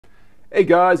Hey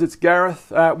guys, it's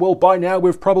Gareth. Well, by now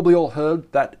we've probably all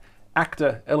heard that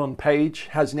actor Ellen Page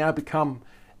has now become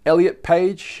Elliot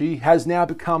Page. She has now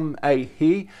become a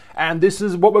he, and this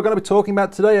is what we're going to be talking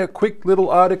about today. A quick little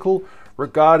article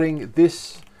regarding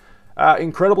this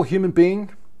incredible human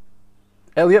being,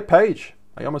 Elliot Page.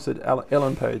 I almost said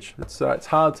Ellen Page. It's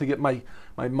hard to get my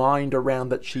mind around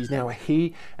that she's now a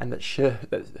he and that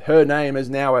her name is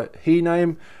now a he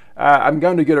name. I'm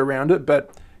going to get around it, but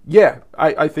yeah,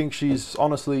 I think she's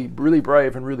honestly really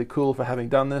brave and really cool for having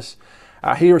done this.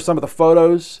 Here are some of the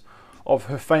photos of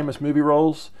her famous movie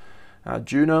roles.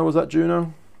 Juno, was that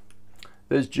Juno?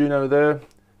 There's Juno there.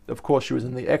 Of course, she was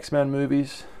in the X-Men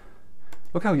movies.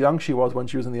 Look how young she was when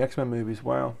she was in the X-Men movies.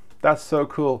 Wow, that's so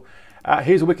cool.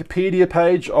 Here's a Wikipedia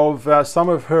page of some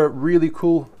of her really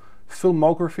cool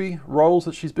filmography roles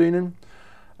that she's been in.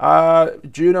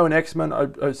 Juno and X-Men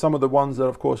are some of the ones that,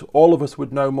 of course, all of us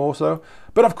would know more so.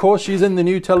 But, of course, she's in the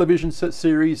new television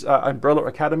series Umbrella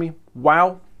Academy.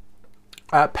 Wow.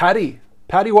 Patty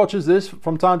watches this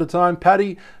from time to time.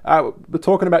 Patty, we're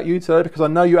talking about you today because I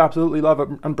know you absolutely love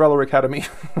Umbrella Academy.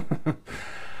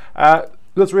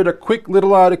 Let's read a quick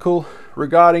little article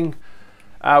regarding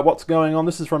what's going on.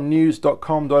 This is from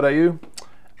news.com.au.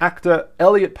 Actor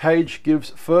Elliot Page gives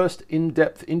first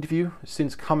in-depth interview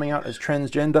since coming out as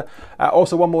transgender.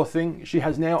 Also, one more thing, she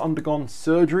has now undergone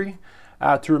surgery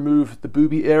to remove the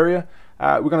boobie area.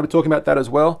 We're going to be talking about that as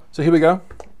well. So here we go.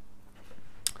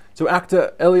 So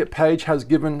actor Elliot Page has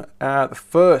given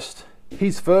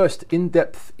his first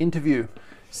in-depth interview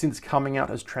since coming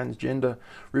out as transgender,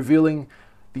 revealing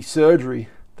the surgery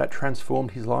that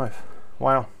transformed his life.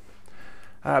 Wow.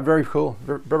 Very cool,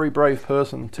 very brave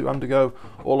person to undergo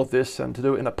all of this and to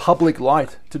do it in a public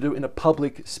light, to do it in a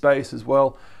public space as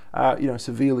well.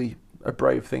 Severely a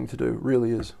brave thing to do,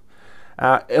 really is.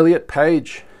 Elliot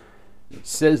Page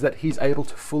says that he's able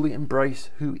to fully embrace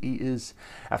who he is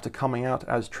after coming out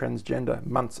as transgender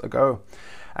months ago.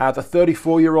 The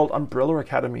 34-year-old Umbrella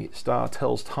Academy star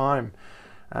tells Time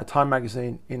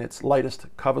magazine in its latest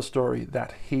cover story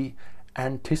that he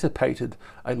anticipated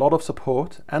a lot of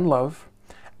support and love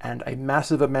and a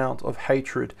massive amount of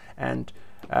hatred and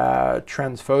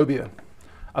transphobia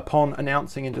upon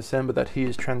announcing in December that he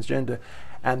is transgender.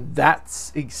 And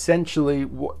that's essentially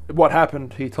what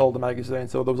happened, he told the magazine.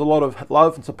 So there was a lot of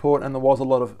love and support, and there was a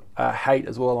lot of hate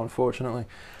as well, unfortunately.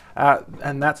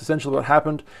 And that's essentially what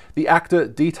happened. The actor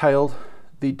detailed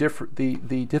the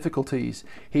difficulties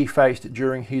he faced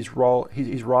during his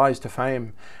rise to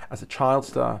fame as a child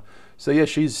star. So yeah,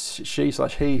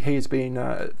 he's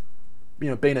been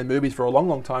been in movies for a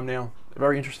long time now.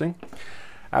 Very interesting.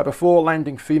 Before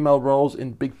landing female roles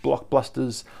in big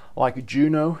blockbusters like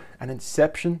Juno and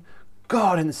Inception.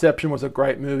 God, Inception was a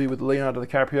great movie with Leonardo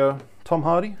DiCaprio. Tom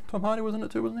Hardy was in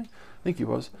it too, wasn't he? I think he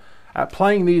was.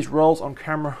 Playing these roles on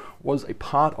camera was a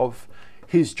part of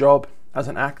his job as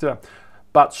an actor,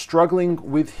 but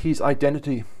struggling with his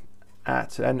identity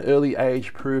at an early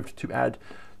age proved to add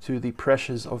to the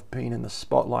pressures of being in the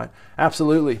spotlight.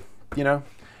 Absolutely,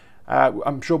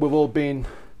 I'm sure we've all been,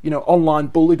 online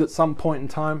bullied at some point in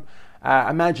time.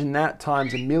 Imagine that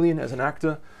times a million as an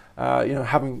actor.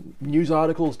 Having news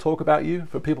articles talk about you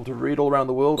for people to read all around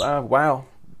the world. Wow.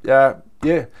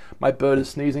 Yeah, my bird is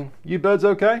sneezing. You birds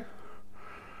okay?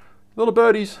 Little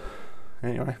birdies.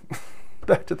 Anyway,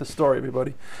 back to the story,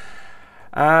 everybody.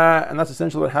 And that's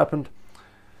essentially what happened.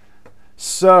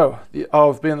 So,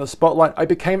 of being in the spotlight, I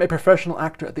became a professional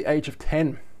actor at the age of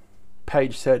 10.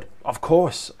 Page said, of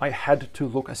course, I had to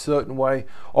look a certain way.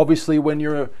 Obviously, when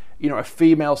you're a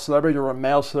female celebrity or a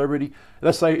male celebrity,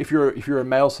 let's say if you're a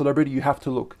male celebrity, you have to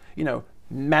look,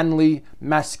 manly,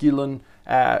 masculine,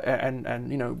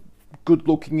 and good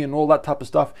looking and all that type of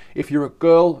stuff. If you're a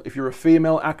girl, if you're a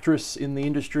female actress in the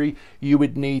industry, you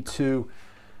would need to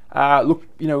look,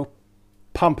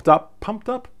 pimped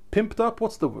up,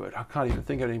 what's the word? I can't even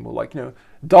think of it anymore.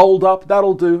 Dolled up,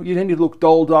 that'll do. You need to look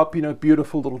dolled up,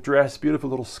 beautiful little dress, beautiful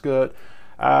little skirt,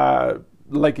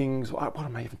 leggings. What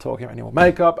am I even talking about anymore?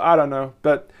 Makeup, I don't know.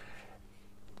 But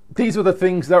these were the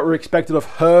things that were expected of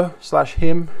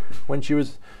her/him when she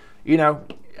was,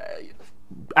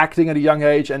 acting at a young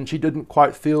age, and she didn't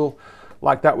quite feel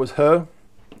like that was her.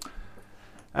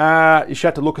 She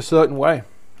had to look a certain way.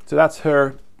 So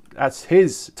that's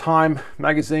his Time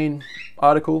magazine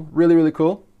article. Really, really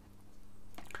cool.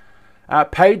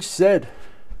 Page said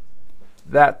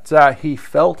that he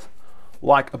felt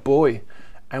like a boy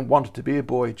and wanted to be a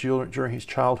boy during his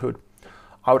childhood.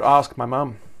 I would ask my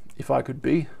mum if I could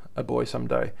be a boy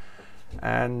someday.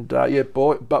 And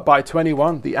but by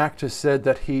 21, the actor said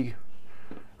that he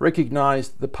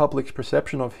recognized the public's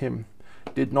perception of him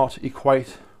did not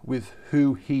equate with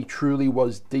who he truly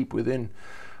was deep within.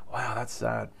 Wow, that's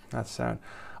sad. That's sad.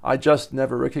 I just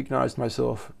never recognized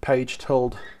myself, Paige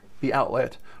told the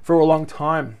outlet. For a long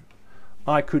time,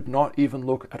 I could not even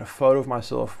look at a photo of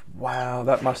myself. Wow,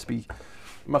 that must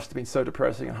have been so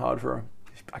depressing and hard for her.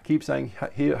 I keep saying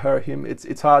he, her, him.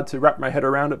 It's hard to wrap my head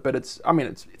around it, but it's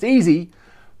easy.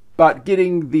 But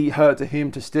getting the her to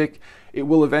him to stick, it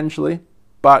will eventually.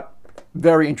 But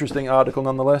very interesting article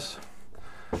nonetheless.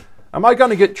 Am I going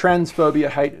to get transphobia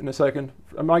hate in a second?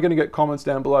 Am I going to get comments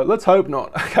down below? Let's hope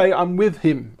not. Okay, I'm with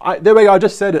him. There we go. I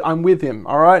just said it. I'm with him.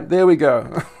 All right, there we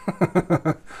go.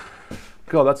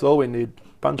 God, that's all we need.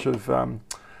 Bunch of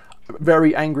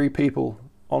very angry people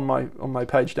on my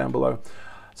page down below.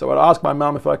 So I'd ask my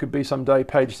mum if I could be someday.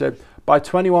 Paige said, by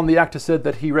 21, the actor said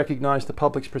that he recognized the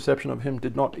public's perception of him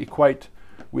did not equate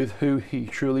with who he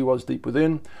truly was deep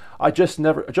within. I just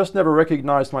never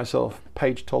recognized myself,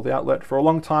 Paige told the outlet. For a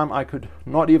long time, I could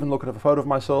not even look at a photo of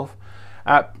myself.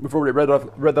 We've already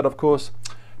read that, of course.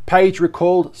 Paige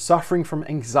recalled suffering from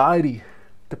anxiety,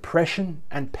 depression,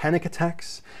 and panic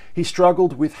attacks. He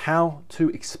struggled with how to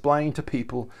explain to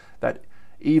people that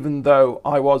even though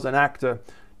I was an actor,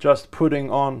 just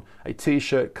putting on a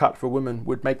t-shirt cut for women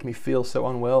would make me feel so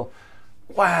unwell.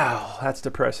 Wow, that's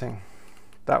depressing.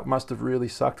 That must have really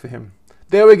sucked for him.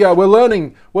 There we go. We're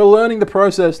learning the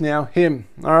process now. Him.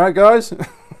 All right, guys?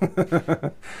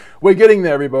 We're getting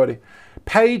there, everybody.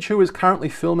 Paige, who is currently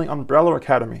filming Umbrella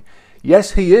Academy.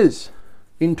 Yes, he is,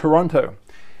 in Toronto.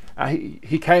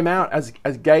 He came out as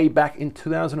gay back in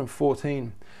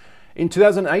 2014. In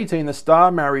 2018, the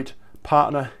star married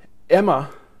partner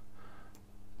Emma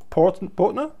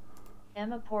Portner?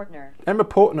 Emma Portner. Emma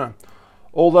Portner.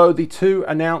 Although the two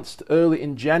announced early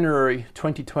in January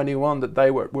 2021 that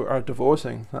they were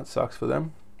divorcing. That sucks for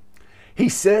them. He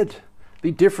said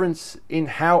the difference in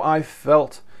how I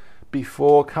felt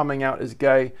before coming out as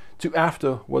gay to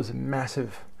after was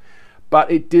massive. But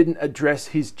it didn't address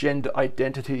his gender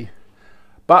identity.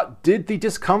 But did the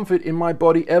discomfort in my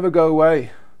body ever go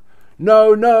away?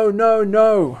 No, no, no,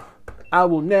 no. I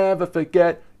will never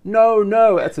forget. No,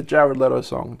 no. That's a Jared Leto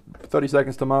song. 30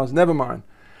 Seconds to Mars. Never mind.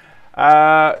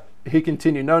 He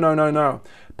continued, no, no, no, no.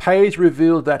 Paige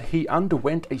revealed that he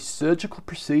underwent a surgical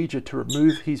procedure to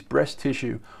remove his breast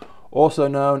tissue, also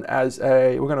known as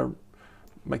we're going to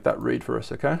make that read for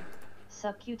us, okay?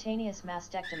 Subcutaneous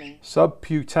mastectomy.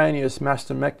 Subcutaneous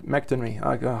mastectomy.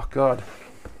 Oh, God.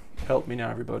 Help me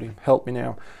now, everybody. Help me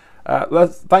now.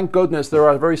 Thank goodness there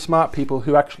are very smart people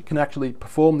who can actually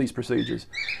perform these procedures.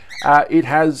 It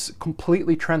has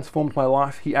completely transformed my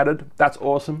life, he added. That's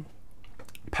awesome.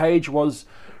 Paige was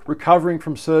recovering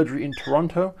from surgery in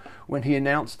Toronto when he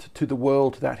announced to the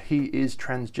world that he is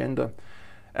transgender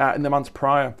in the months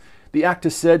prior. The actor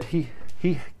said he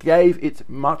gave it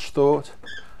much thought.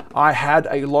 I had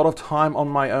a lot of time on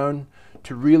my own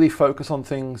to really focus on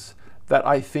things that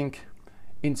I think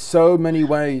in so many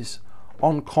ways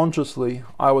unconsciously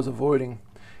I was avoiding.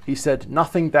 He said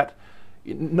nothing that,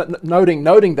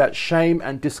 noting that shame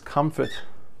and discomfort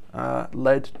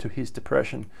led to his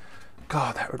depression.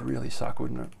 God, that would really suck,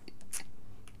 wouldn't it?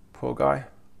 Poor guy.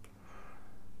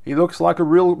 He looks like a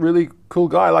really cool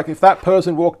guy. Like if that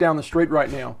person walked down the street right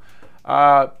now,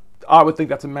 I would think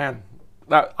that's a man.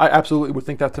 I absolutely would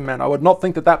think that's a man. I would not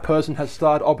think that person has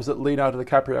starred opposite Leonardo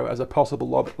DiCaprio as a possible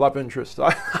love interest.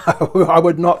 I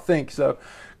would not think so.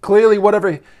 Clearly,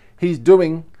 whatever he's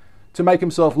doing to make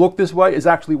himself look this way is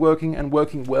actually working and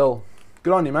working well.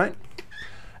 Good on you, mate.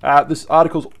 This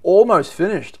article's almost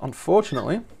finished,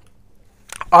 unfortunately.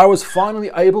 I was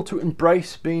finally able to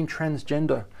embrace being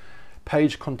transgender,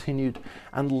 Paige continued,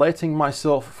 and letting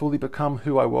myself fully become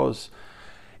who I was.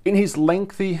 In his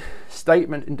lengthy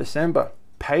statement in December,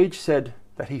 Paige said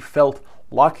that he felt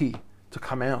lucky to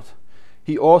come out.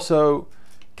 He also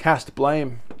cast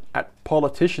blame at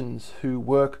politicians who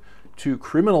work to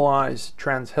criminalize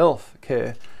trans health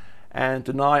care and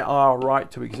deny our right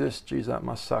to exist. Geez, that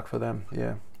must suck for them.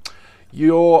 Yeah.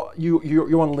 You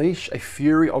unleash a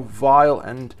fury of vile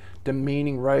and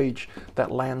demeaning rage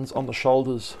that lands on the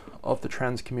shoulders of the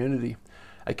trans community,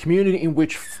 a community in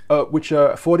which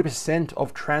 40%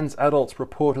 of trans adults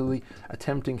reportedly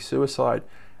attempting suicide.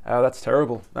 That's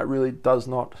terrible. That really does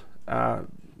not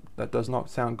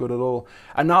sound good at all.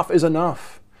 Enough is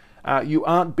enough. You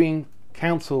aren't being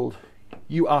cancelled.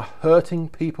 You are hurting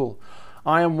people.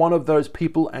 I am one of those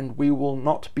people, and we will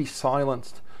not be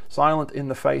silent in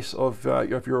the face of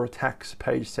your attacks,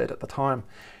 Paige said at the time.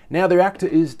 Now the actor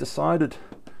is decided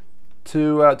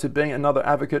to being another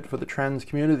advocate for the trans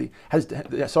community.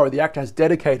 The actor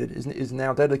is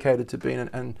now dedicated to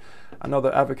being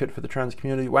another advocate for the trans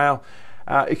community. Wow.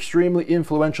 extremely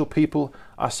influential people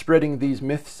are spreading these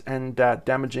myths and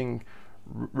damaging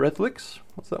rhetorics.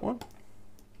 What's that one?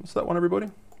 What's that one,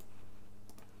 everybody?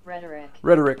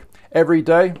 Rhetoric. Every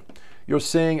day, you're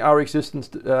seeing our existence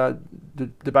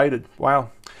debated. Wow.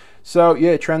 So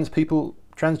yeah,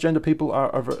 transgender people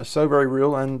are so very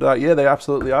real, and yeah, they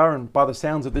absolutely are. And by the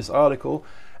sounds of this article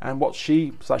and what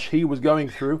she/he was going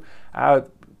through, a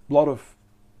lot of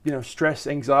stress,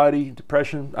 anxiety,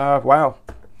 depression. Wow.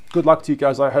 Good luck to you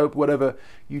guys. I hope whatever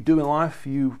you do in life,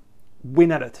 you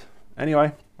win at it.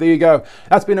 Anyway, there you go.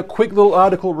 That's been a quick little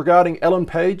article regarding Elliot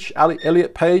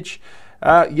Page.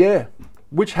 Yeah,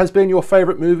 which has been your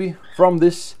favorite movie from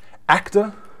this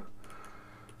actor?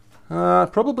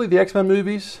 Probably the X-Men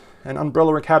movies and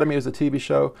Umbrella Academy as a TV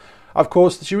show. Of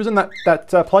course, she was in that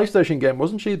PlayStation game,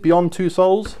 wasn't she? Beyond Two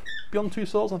Souls? Beyond Two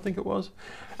Souls, I think it was.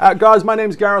 Guys, my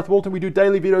name's Gareth Walton. We do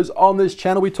daily videos on this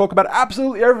channel. We talk about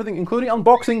absolutely everything, including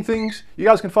unboxing things. You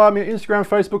guys can find me on Instagram,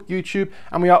 Facebook, YouTube,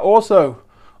 and we are also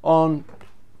on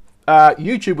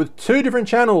YouTube with 2 different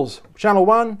channels. Channel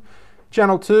 1,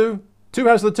 Channel 2. 2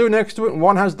 has the 2 next to it, and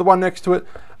 1 has the 1 next to it.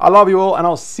 I love you all, and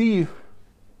I'll see you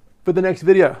for the next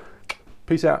video.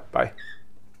 Peace out. Bye.